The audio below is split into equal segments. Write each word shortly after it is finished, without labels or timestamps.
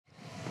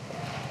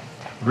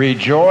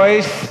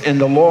Rejoice in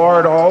the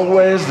Lord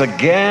always.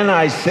 Again,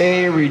 I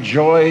say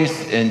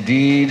rejoice.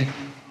 Indeed,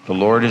 the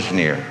Lord is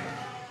near.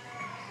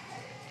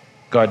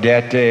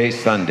 Gaudete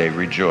Sunday,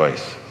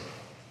 rejoice.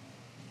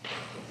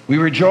 We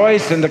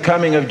rejoice in the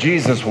coming of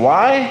Jesus.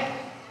 Why?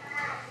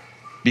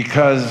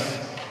 Because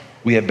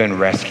we have been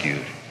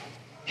rescued.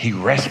 He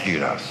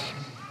rescued us.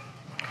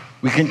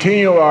 We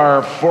continue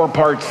our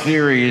four-part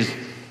series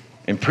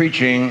in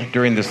preaching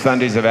during the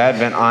Sundays of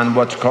Advent on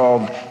what's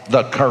called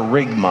the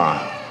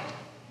kerygma.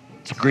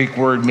 It's a Greek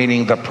word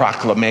meaning the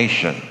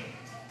proclamation.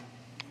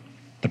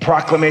 The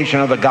proclamation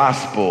of the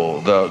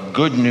gospel, the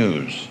good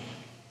news.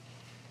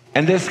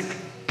 And this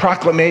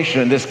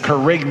proclamation, this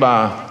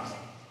kerygma,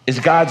 is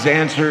God's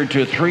answer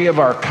to three of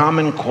our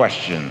common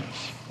questions.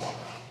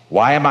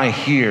 Why am I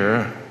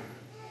here?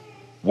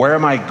 Where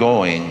am I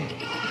going?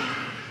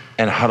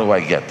 And how do I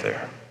get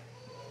there?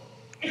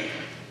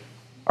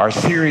 Our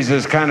series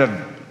is kind of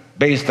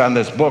based on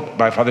this book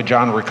by Father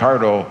John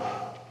Riccardo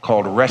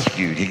called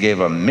Rescued. He gave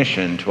a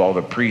mission to all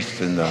the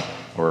priests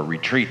or a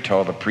retreat to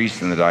all the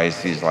priests in the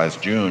diocese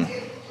last June.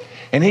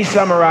 And he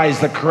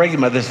summarized the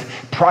kerygma, this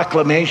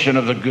proclamation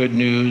of the good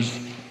news,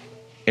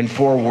 in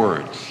 4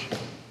 words.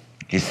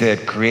 He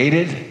said,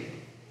 created,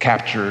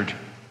 captured,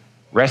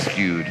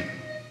 rescued,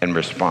 and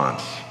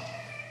response.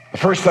 The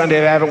first Sunday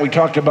of Advent, we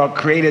talked about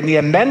created, the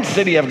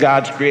immensity of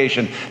God's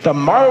creation, the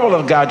marvel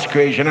of God's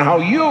creation, and how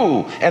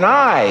you and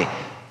I,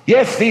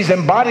 yes, these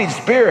embodied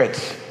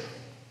spirits,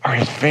 are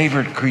his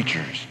favorite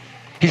creatures.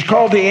 He's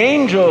called the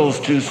angels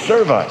to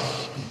serve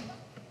us.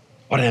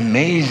 What an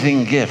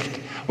amazing gift.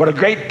 What a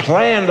great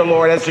plan the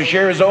Lord has to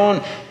share his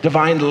own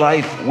divine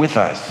life with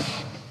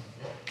us.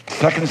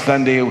 Second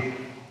Sunday,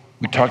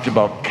 we talked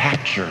about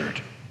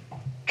captured.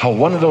 How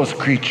one of those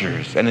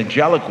creatures, an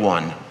angelic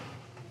one,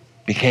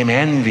 became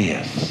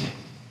envious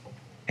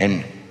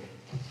and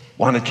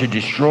wanted to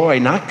destroy,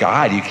 not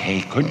God,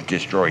 he couldn't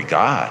destroy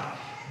God,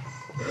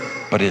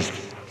 but his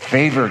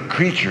favorite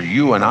creature,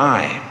 you and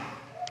I.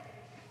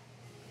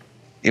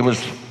 It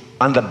was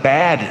on the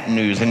bad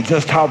news, and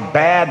just how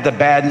bad the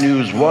bad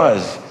news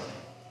was.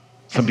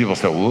 Some people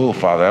say, "Ooh,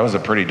 Father, that was a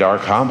pretty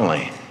dark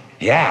homily."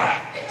 Yeah,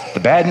 the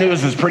bad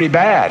news is pretty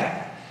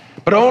bad.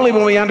 But only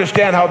when we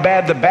understand how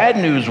bad the bad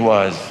news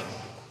was,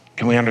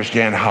 can we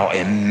understand how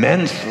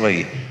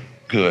immensely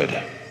good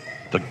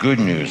the good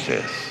news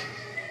is.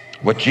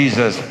 What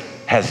Jesus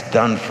has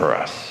done for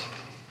us.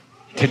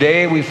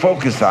 Today we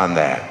focus on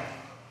that.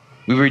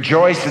 We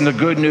rejoice in the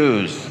good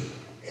news.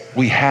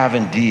 We have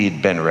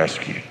indeed been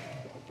rescued.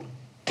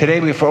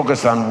 Today we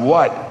focus on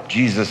what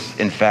Jesus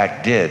in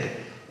fact did,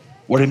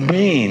 what it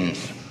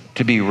means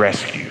to be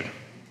rescued.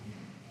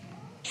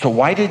 So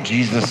why did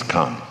Jesus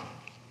come?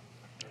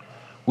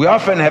 We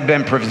often have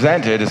been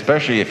presented,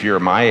 especially if you're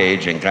my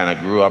age and kind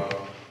of grew up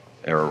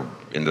or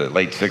in the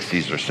late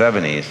 60s or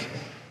 70s,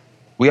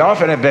 we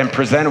often have been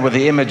presented with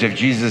the image of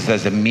Jesus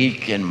as a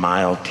meek and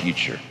mild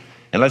teacher.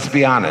 And let's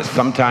be honest,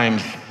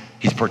 sometimes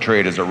he's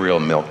portrayed as a real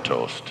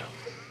milquetoast.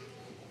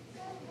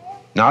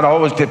 Not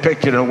always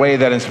depicted in a way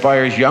that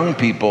inspires young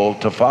people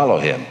to follow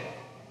him.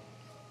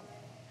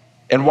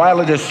 And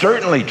while it is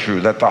certainly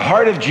true that the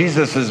heart of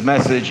Jesus'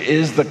 message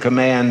is the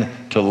command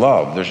to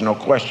love, there's no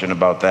question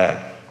about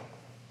that.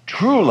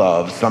 True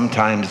love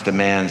sometimes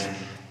demands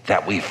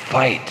that we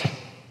fight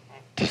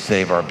to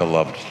save our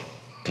beloved,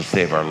 to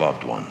save our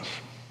loved ones.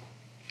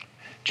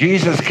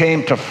 Jesus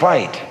came to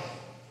fight,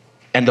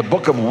 and the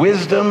book of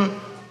wisdom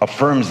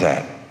affirms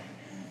that.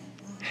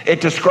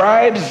 It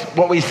describes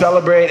what we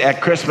celebrate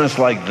at Christmas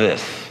like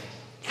this,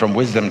 from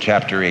Wisdom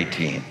chapter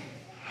 18.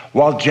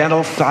 While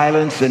gentle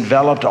silence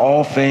enveloped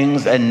all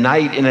things, and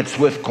night in its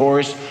swift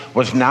course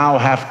was now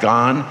half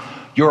gone,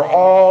 your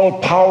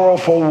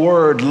all-powerful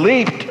word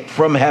leaped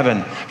from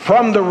heaven,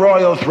 from the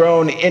royal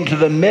throne into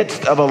the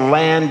midst of a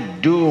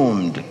land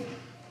doomed,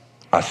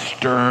 a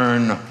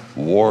stern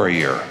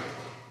warrior.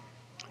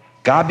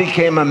 God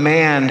became a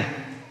man.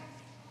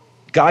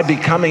 God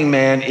becoming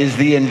man is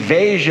the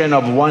invasion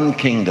of one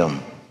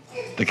kingdom,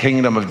 the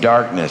kingdom of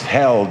darkness,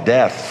 hell,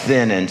 death,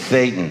 sin, and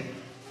Satan,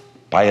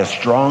 by a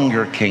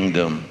stronger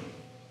kingdom,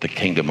 the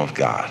kingdom of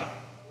God.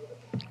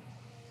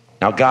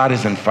 Now, God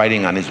isn't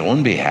fighting on his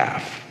own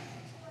behalf,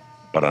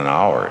 but on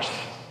ours.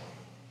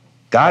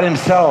 God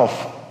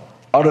himself,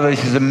 out of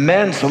his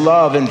immense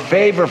love and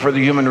favor for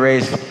the human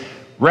race,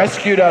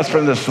 rescued us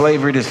from the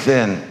slavery to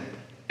sin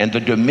and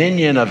the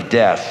dominion of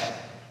death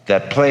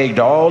that plagued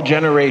all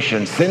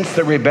generations since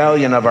the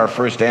rebellion of our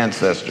first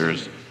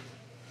ancestors.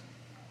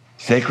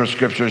 Sacred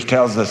Scriptures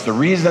tells us the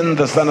reason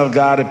the Son of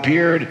God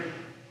appeared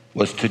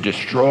was to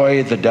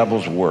destroy the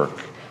devil's work.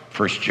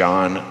 1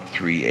 John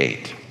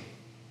 3:8.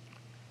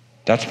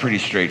 That's pretty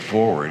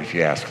straightforward if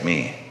you ask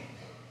me.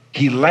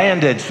 He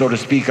landed, so to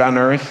speak, on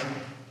earth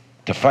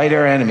to fight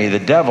our enemy, the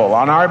devil,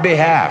 on our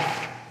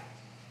behalf.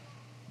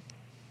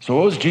 So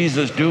what was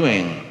Jesus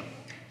doing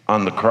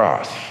on the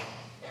cross?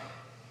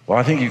 Well,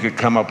 I think you could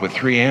come up with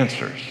 3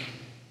 answers.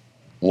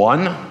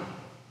 1,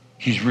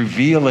 he's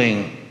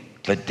revealing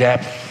the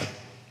depth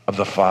of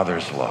the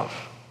Father's love.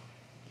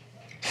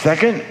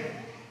 Second,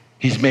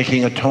 He's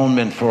making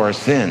atonement for our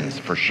sins,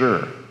 for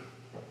sure.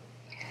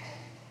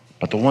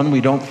 But the one we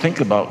don't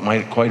think about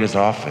quite as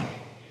often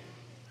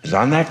is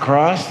on that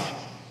cross,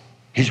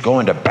 he's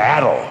going to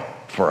battle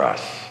for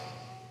us.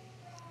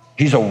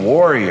 He's a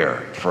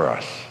warrior for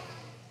us.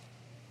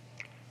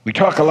 We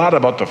talk a lot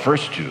about the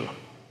first two,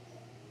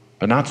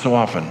 but not so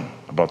often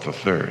about the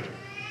third.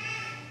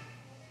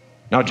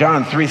 Now,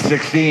 John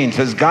 3:16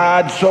 says,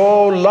 God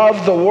so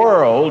loved the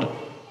world,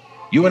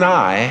 you and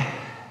I,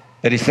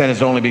 that he sent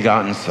his only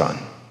begotten son.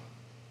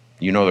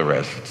 You know the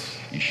rest.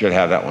 You should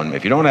have that one.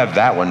 If you don't have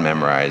that one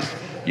memorized,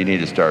 you need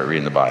to start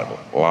reading the Bible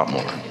a lot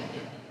more.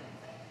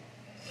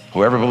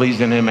 Whoever believes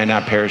in him may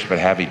not perish but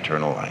have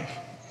eternal life.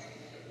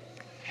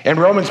 In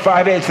Romans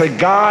 5:8 said,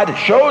 God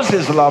shows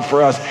his love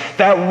for us,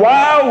 that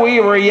while we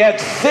were yet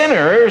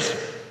sinners,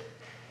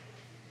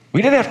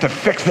 we didn't have to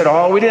fix it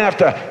all. We didn't have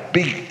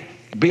to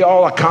be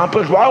all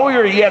accomplished. While we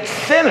were yet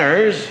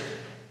sinners,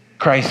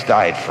 Christ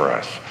died for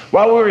us.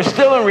 While we were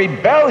still in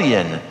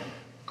rebellion,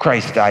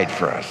 Christ died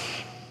for us.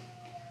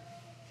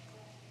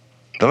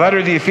 The letter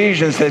of the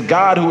Ephesians said,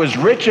 God, who is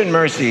rich in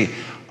mercy,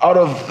 out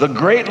of the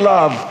great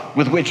love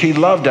with which he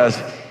loved us,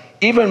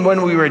 even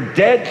when we were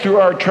dead through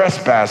our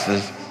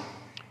trespasses,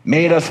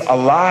 made us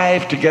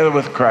alive together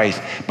with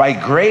Christ. By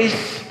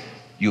grace,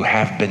 you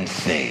have been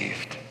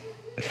saved.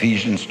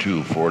 Ephesians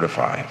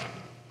 2:4-5.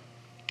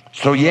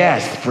 So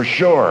yes, for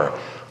sure,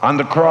 on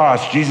the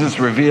cross, Jesus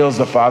reveals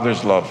the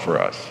Father's love for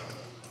us.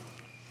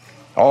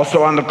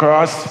 Also on the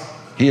cross,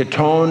 he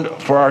atoned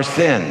for our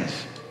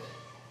sins.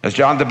 As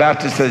John the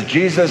Baptist says,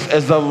 Jesus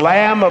is the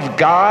Lamb of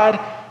God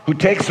who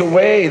takes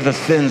away the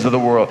sins of the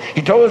world.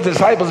 He told his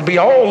disciples,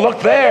 behold,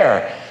 look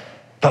there,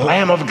 the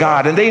Lamb of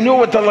God. And they knew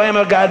what the Lamb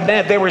of God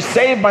meant. They were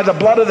saved by the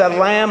blood of that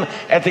Lamb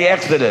at the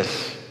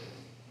Exodus.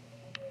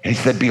 And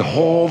he said,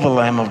 behold the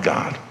Lamb of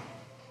God.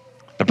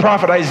 The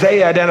prophet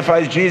Isaiah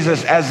identifies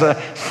Jesus as a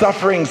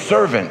suffering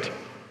servant.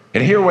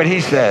 And hear what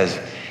he says.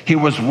 He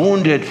was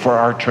wounded for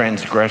our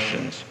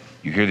transgressions.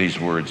 You hear these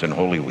words in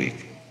Holy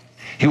Week.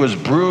 He was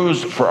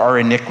bruised for our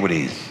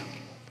iniquities.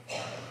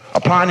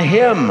 Upon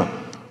him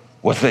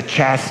was the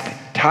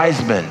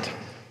chastisement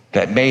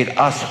that made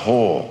us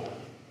whole.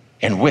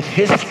 And with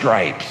his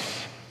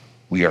stripes,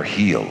 we are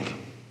healed.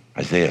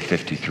 Isaiah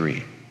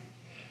 53.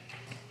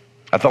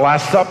 At the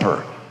Last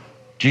Supper,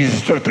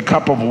 Jesus took the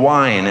cup of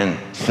wine and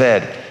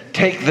said,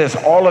 take this,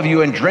 all of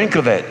you, and drink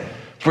of it.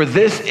 For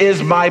this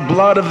is my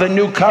blood of the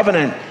new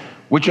covenant,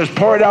 which is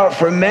poured out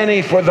for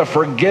many for the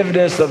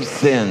forgiveness of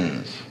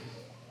sins.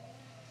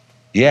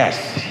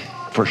 Yes,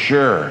 for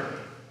sure,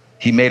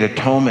 he made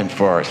atonement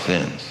for our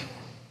sins.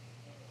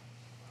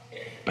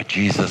 But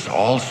Jesus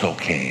also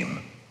came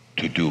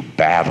to do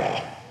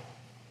battle.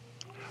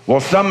 Well,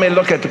 some may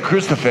look at the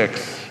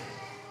crucifix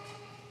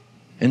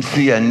and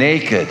see a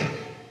naked,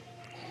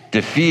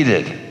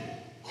 defeated,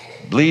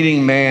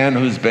 bleeding man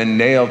who's been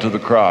nailed to the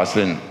cross,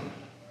 and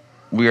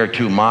we are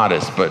too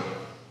modest, but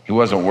he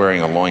wasn't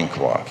wearing a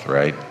loincloth,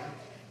 right?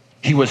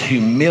 He was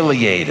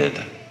humiliated.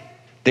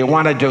 They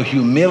wanted to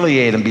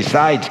humiliate him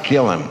besides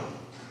kill him.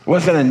 It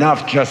wasn't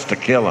enough just to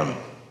kill him.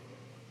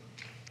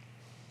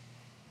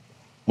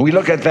 When we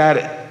look at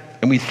that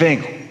and we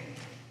think,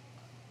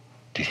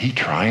 did he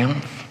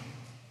triumph?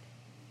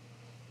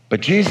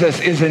 But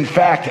Jesus is in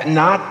fact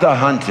not the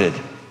hunted,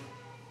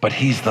 but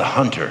he's the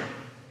hunter.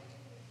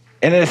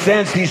 And in a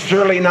sense, he's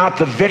certainly not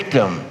the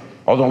victim,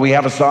 although we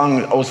have a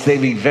song, O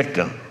Saving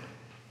Victim,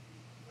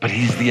 but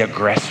he's the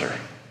aggressor.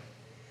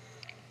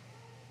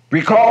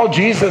 Recall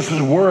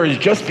Jesus' words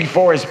just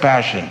before his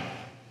passion.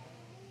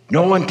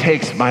 No one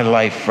takes my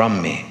life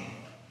from me,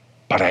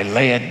 but I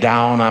lay it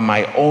down on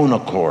my own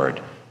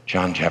accord.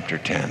 John chapter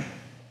 10.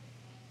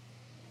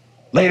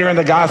 Later in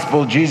the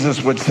gospel,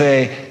 Jesus would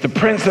say, the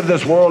prince of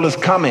this world is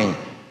coming,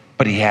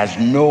 but he has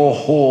no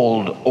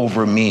hold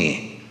over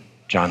me.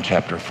 John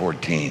chapter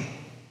 14.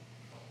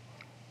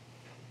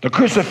 The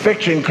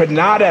crucifixion could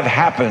not have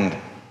happened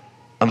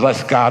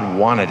unless God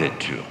wanted it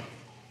to.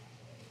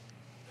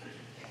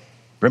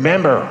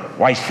 Remember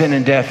why sin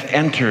and death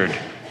entered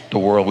the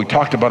world. We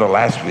talked about it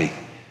last week.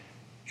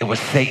 It was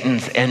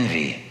Satan's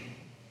envy.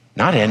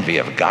 Not envy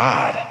of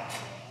God,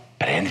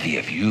 but envy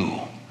of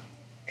you.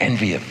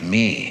 Envy of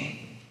me.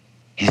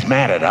 He's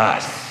mad at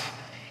us.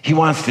 He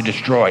wants to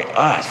destroy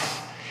us.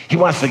 He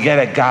wants to get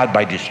at God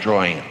by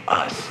destroying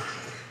us.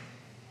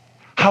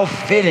 How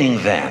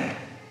fitting then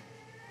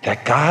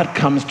that God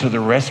comes to the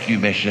rescue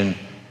mission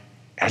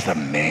as a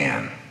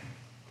man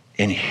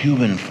in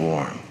human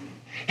form.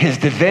 His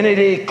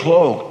divinity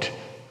cloaked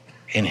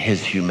in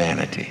his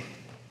humanity.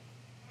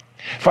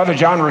 Father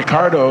John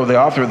Ricardo, the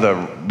author of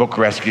the book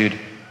Rescued,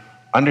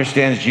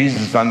 understands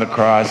Jesus on the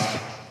cross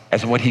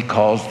as what he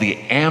calls the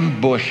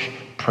ambush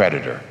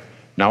predator.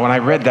 Now, when I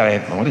read that, I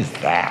thought, what is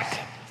that?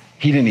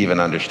 He didn't even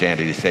understand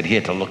it. He said he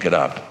had to look it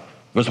up.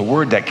 It was a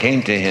word that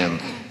came to him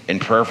in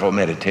prayerful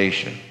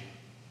meditation.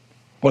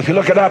 Well, if you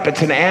look it up,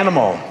 it's an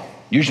animal.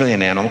 Usually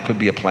an animal, could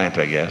be a plant,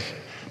 I guess.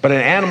 But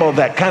an animal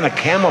that kind of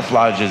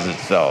camouflages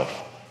itself.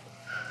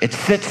 It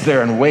sits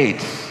there and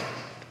waits.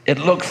 It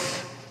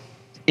looks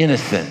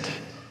innocent,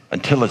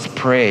 until its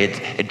prey,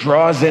 it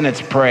draws in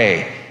its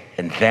prey,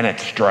 and then it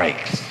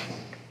strikes.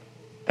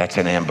 That's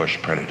an ambush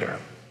predator.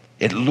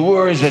 It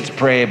lures its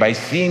prey by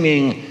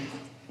seeming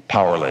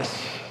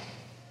powerless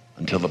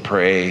until the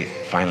prey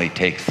finally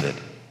takes it,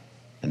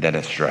 and then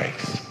it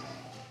strikes.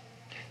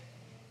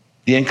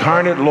 The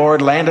incarnate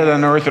Lord landed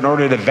on earth in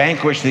order to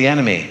vanquish the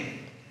enemy.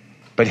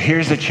 But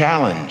here's the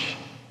challenge.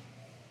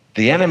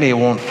 The enemy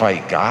won't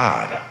fight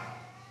God.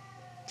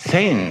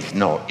 Satan's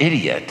no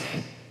idiot.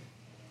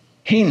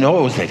 He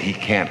knows that he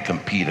can't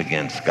compete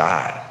against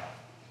God.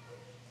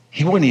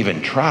 He wouldn't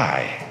even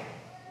try.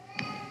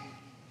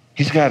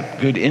 He's got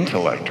good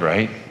intellect,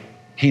 right?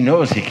 He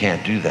knows he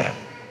can't do that.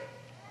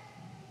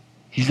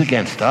 He's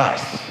against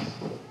us.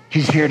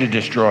 He's here to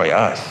destroy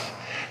us.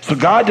 So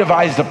God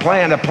devised a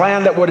plan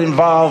that would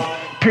involve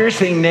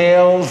piercing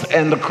nails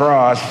and the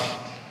cross.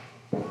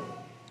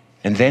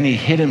 And then he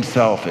hid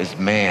himself as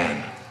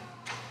man,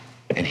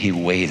 and he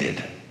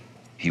waited.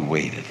 He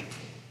waited.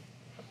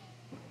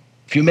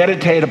 If you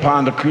meditate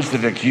upon the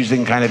crucifix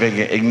using kind of an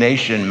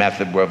Ignatian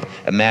method of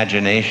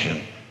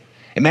imagination,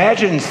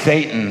 imagine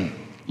Satan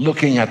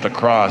looking at the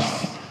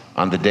cross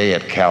on the day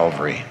at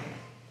Calvary,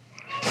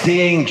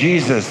 seeing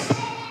Jesus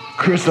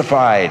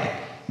crucified,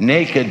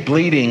 naked,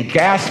 bleeding,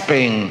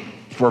 gasping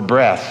for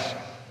breath.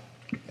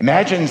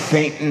 Imagine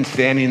Satan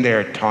standing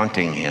there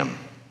taunting him,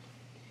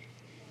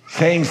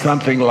 saying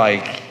something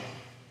like,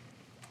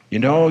 "You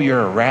know,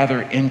 you're a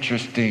rather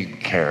interesting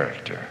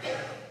character.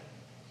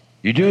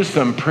 You do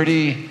some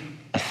pretty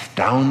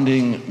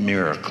astounding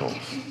miracles,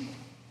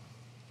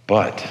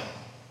 but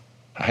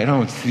I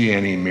don't see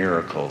any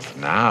miracles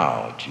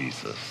now,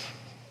 Jesus."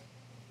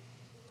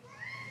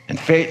 And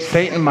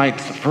Satan might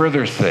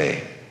further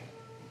say,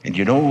 "And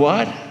you know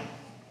what?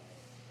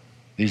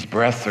 These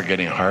breaths are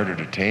getting harder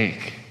to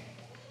take.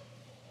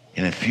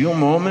 In a few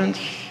moments,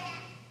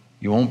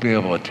 you won't be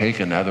able to take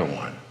another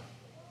one.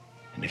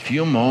 In a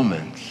few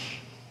moments,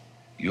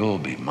 you'll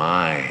be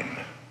mine."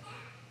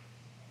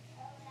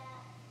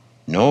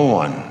 No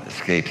one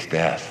escapes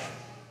death.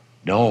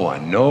 No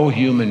one, no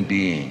human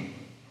being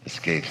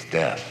escapes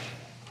death.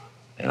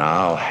 And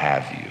I'll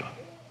have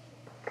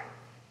you.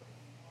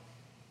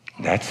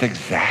 That's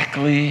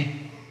exactly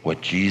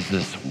what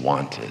Jesus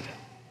wanted.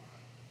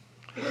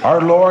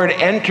 Our Lord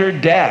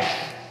entered death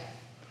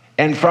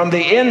and from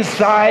the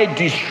inside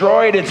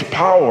destroyed its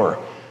power.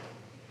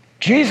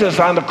 Jesus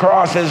on the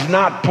cross is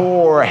not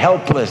poor or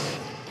helpless.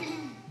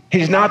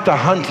 He's not the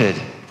hunted.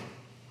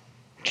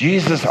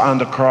 Jesus on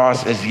the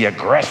cross is the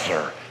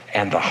aggressor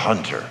and the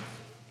hunter.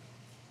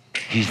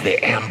 He's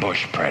the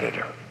ambush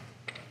predator.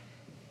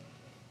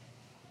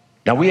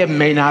 Now, we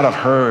may not have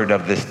heard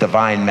of this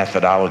divine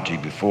methodology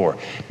before,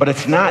 but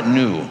it's not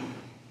new.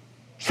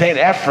 St.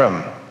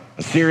 Ephrem,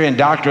 a Syrian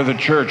doctor of the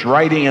church,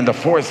 writing in the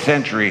 4th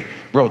century,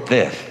 wrote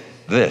this.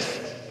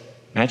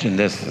 Imagine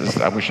this.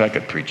 I wish I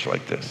could preach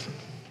like this.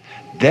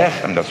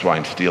 Death, and that's why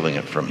I'm stealing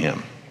it from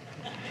him.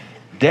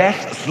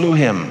 Death slew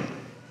him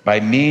by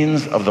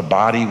means of the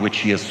body which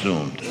he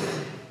assumed.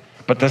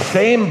 But the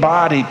same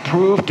body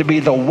proved to be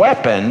the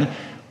weapon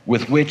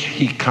with which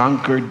he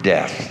conquered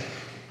death.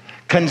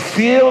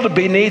 Concealed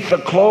beneath the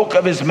cloak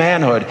of his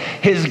manhood,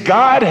 his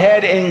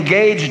Godhead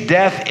engaged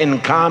death in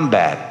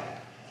combat.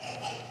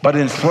 But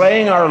in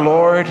slaying our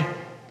Lord,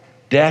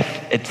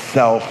 death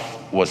itself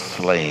was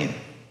slain.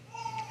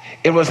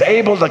 It was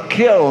able to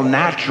kill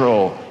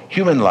natural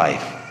human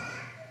life,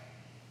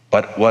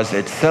 but was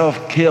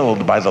itself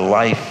killed by the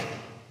life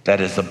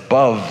that is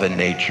above the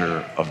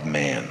nature of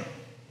man.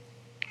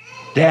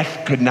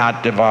 Death could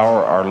not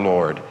devour our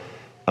Lord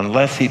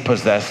unless he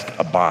possessed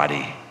a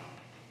body.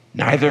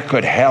 Neither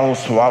could hell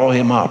swallow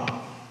him up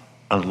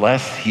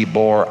unless he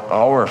bore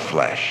our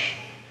flesh.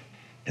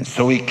 And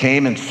so he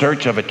came in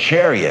search of a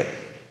chariot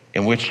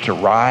in which to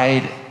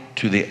ride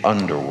to the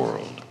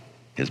underworld,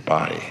 his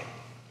body.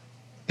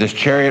 This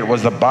chariot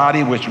was the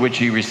body which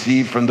he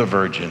received from the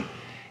Virgin.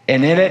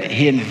 And in it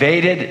he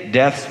invaded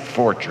death's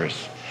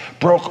fortress,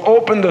 broke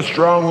open the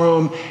strong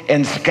room,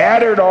 and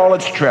scattered all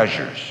its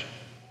treasures.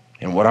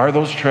 And what are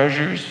those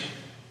treasures?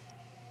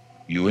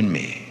 You and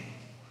me.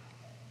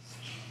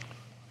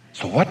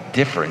 So what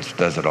difference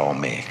does it all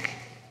make?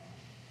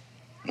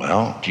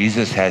 Well,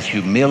 Jesus has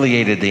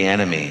humiliated the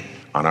enemy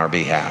on our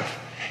behalf.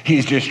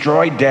 He's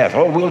destroyed death.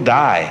 Oh, we'll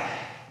die,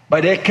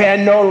 but it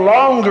can no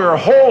longer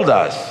hold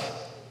us.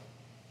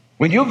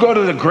 When you go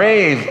to the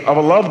grave of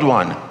a loved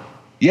one,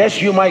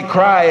 yes, you might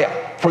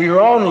cry for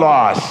your own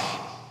loss,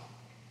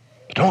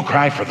 but don't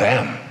cry for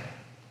them.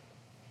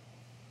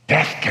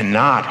 Death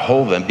cannot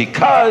hold them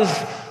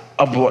because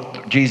of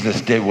what Jesus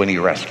did when he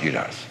rescued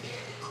us.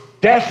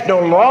 Death no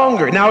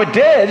longer, now it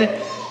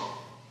did,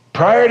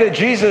 prior to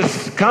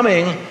Jesus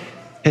coming,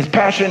 his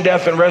passion,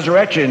 death, and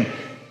resurrection,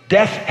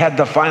 death had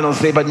the final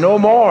say, but no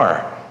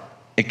more.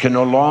 It can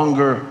no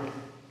longer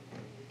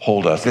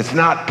hold us. It's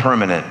not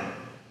permanent.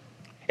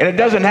 And it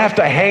doesn't have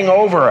to hang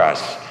over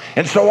us.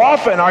 And so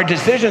often our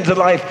decisions in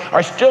life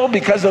are still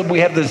because we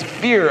have this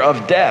fear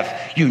of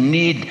death. You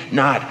need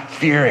not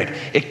fear it.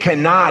 It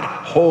cannot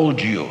hold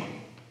you.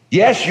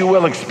 Yes, you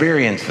will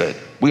experience it.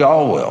 We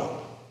all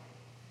will.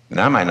 And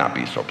that might not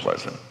be so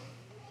pleasant,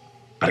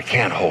 but it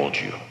can't hold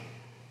you.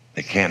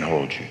 It can't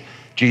hold you.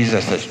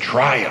 Jesus has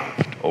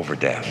triumphed over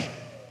death.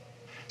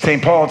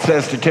 St. Paul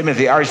says to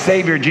Timothy, our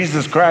Savior,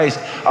 Jesus Christ,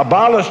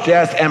 abolished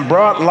death and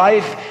brought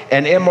life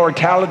and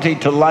immortality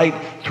to light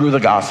through the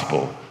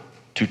gospel.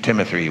 2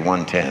 Timothy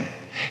 1:10.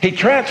 He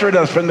transferred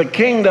us from the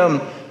kingdom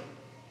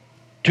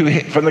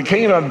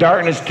of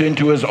darkness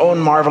into his own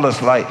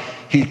marvelous light.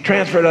 He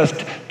transferred us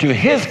to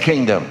his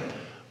kingdom.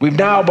 We've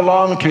now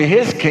belonged to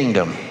his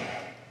kingdom.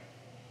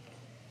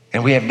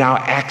 And we have now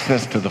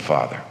access to the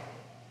Father.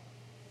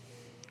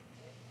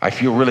 I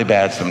feel really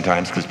bad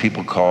sometimes because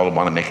people call and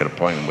want to make an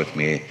appointment with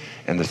me,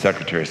 and the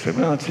secretary said,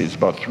 well, let's see, it's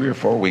about 3 or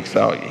 4 weeks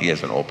out. He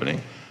has an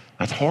opening.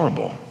 That's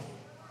horrible.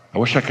 I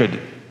wish I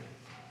could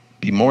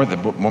be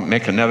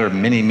make another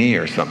mini-me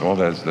or something. Well,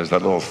 there's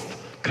that little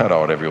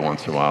cutout every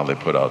once in a while they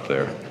put out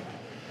there.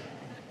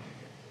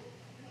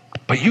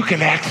 But you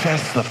can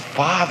access the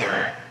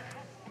Father.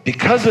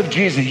 Because of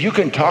Jesus, you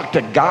can talk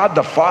to God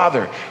the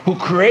Father, who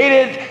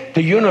created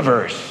the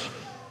universe,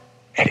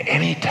 at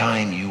any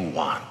time you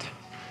want.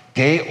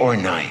 Day or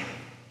night,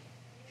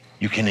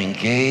 you can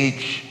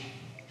engage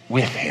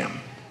with him.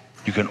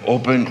 You can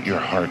open your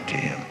heart to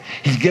him.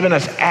 He's given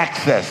us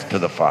access to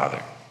the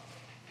Father.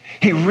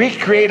 He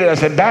recreated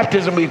us. In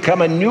baptism, we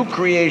become a new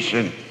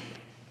creation.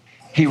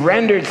 He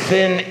rendered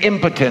sin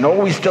impotent.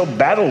 Oh, we still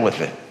battle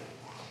with it.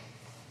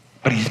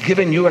 But he's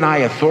given you and I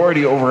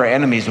authority over our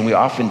enemies, and we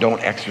often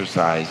don't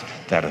exercise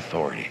that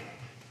authority.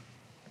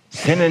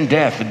 Sin and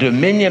death, the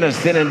dominion of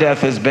sin and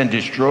death has been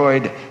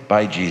destroyed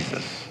by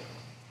Jesus.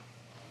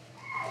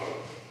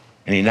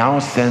 And he now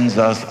sends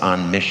us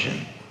on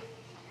mission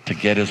to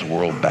get his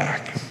world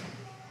back.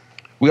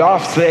 We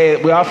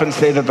often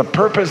say that the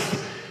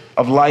purpose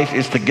of life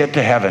is to get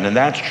to heaven, and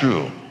that's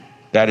true.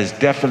 That is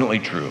definitely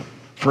true.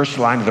 First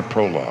line of the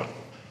prologue.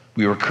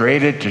 We were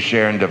created to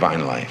share in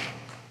divine life.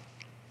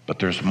 But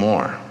there's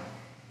more.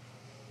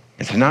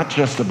 It's not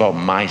just about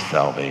my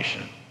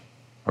salvation,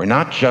 or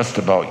not just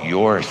about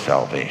your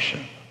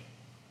salvation,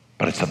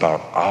 but it's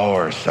about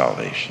our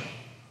salvation.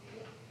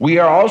 We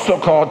are also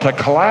called to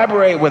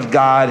collaborate with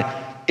God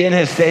in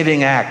his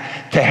saving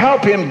act, to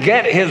help him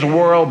get his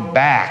world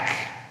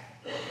back.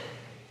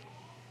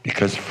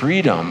 Because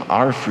freedom,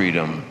 our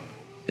freedom,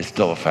 is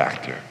still a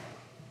factor.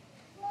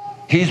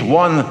 He's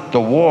won the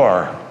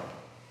war,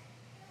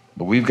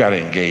 but we've got to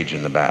engage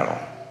in the battle.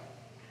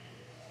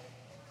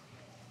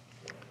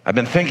 I've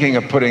been thinking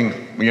of putting,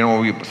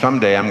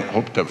 someday I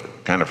hope to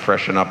kind of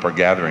freshen up our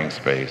gathering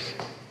space.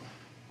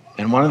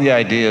 And one of the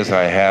ideas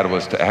I had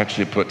was to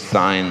actually put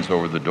signs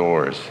over the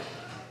doors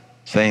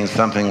saying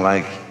something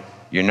like,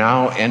 you're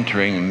now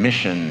entering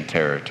mission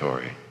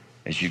territory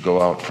as you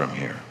go out from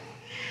here.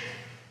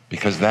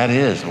 Because that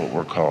is what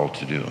we're called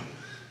to do.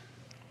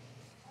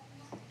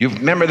 You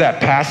remember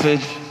that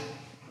passage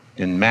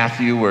in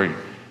Matthew where he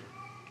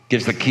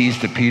gives the keys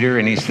to Peter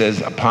and he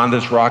says, upon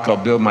this rock I'll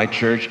build my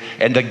church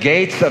and the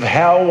gates of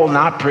hell will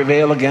not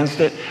prevail against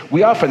it?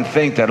 We often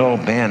think that, oh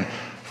man,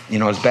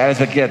 as bad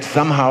as it gets,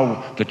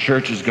 somehow the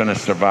church is going to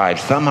survive.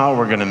 Somehow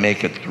we're going to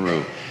make it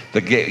through.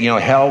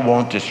 Hell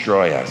won't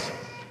destroy us.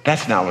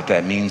 That's not what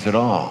that means at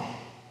all.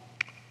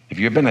 Have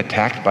you ever been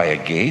attacked by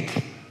a gate?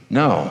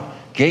 No.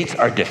 Gates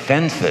are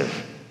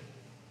defensive.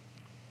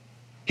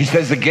 He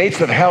says the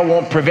gates of hell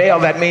won't prevail.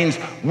 That means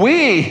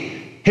we,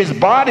 his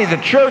body, the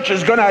church,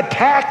 is going to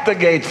attack the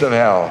gates of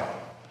hell.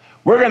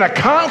 We're going to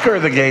conquer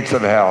the gates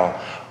of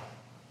hell.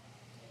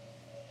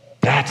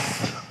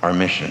 That's our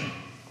mission.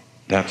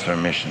 That's our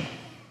mission.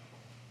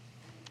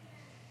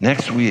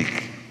 Next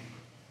week,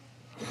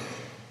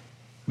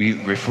 we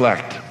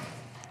reflect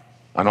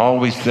on all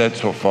we've said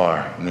so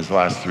far in these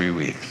last 3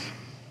 weeks.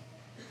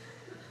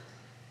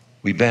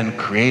 We've been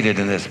created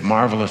in this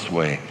marvelous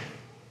way.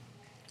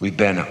 We've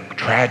been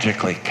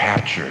tragically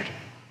captured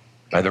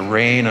by the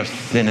reign of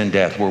sin and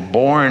death. We're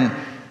born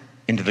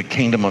into the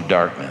kingdom of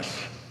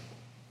darkness,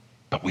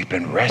 but we've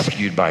been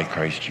rescued by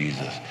Christ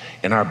Jesus.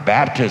 In our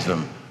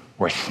baptism,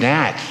 we're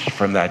snatched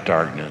from that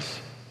darkness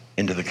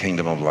into the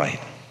kingdom of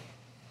light.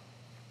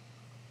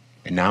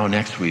 And now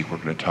next week, we're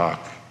going to talk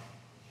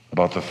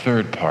about the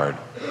third part,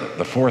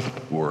 the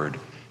fourth word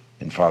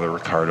in Father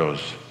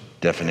Ricardo's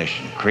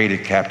definition.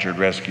 Created, captured,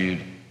 rescued.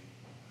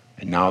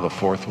 And now the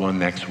fourth one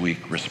next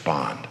week,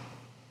 respond.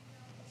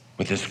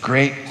 With this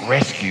great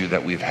rescue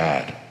that we've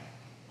had,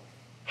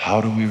 how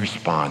do we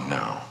respond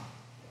now?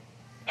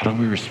 How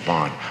do we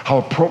respond? How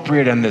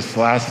appropriate on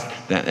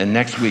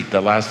next week,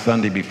 the last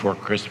Sunday before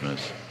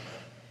Christmas,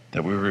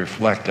 that we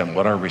reflect on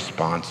what our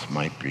response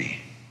might be.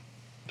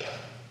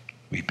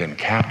 We've been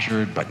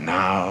captured, but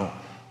now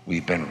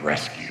we've been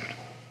rescued.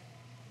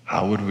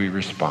 How would we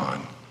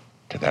respond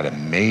to that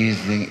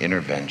amazing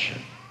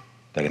intervention,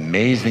 that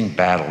amazing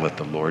battle that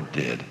the Lord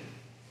did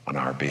on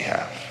our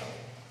behalf?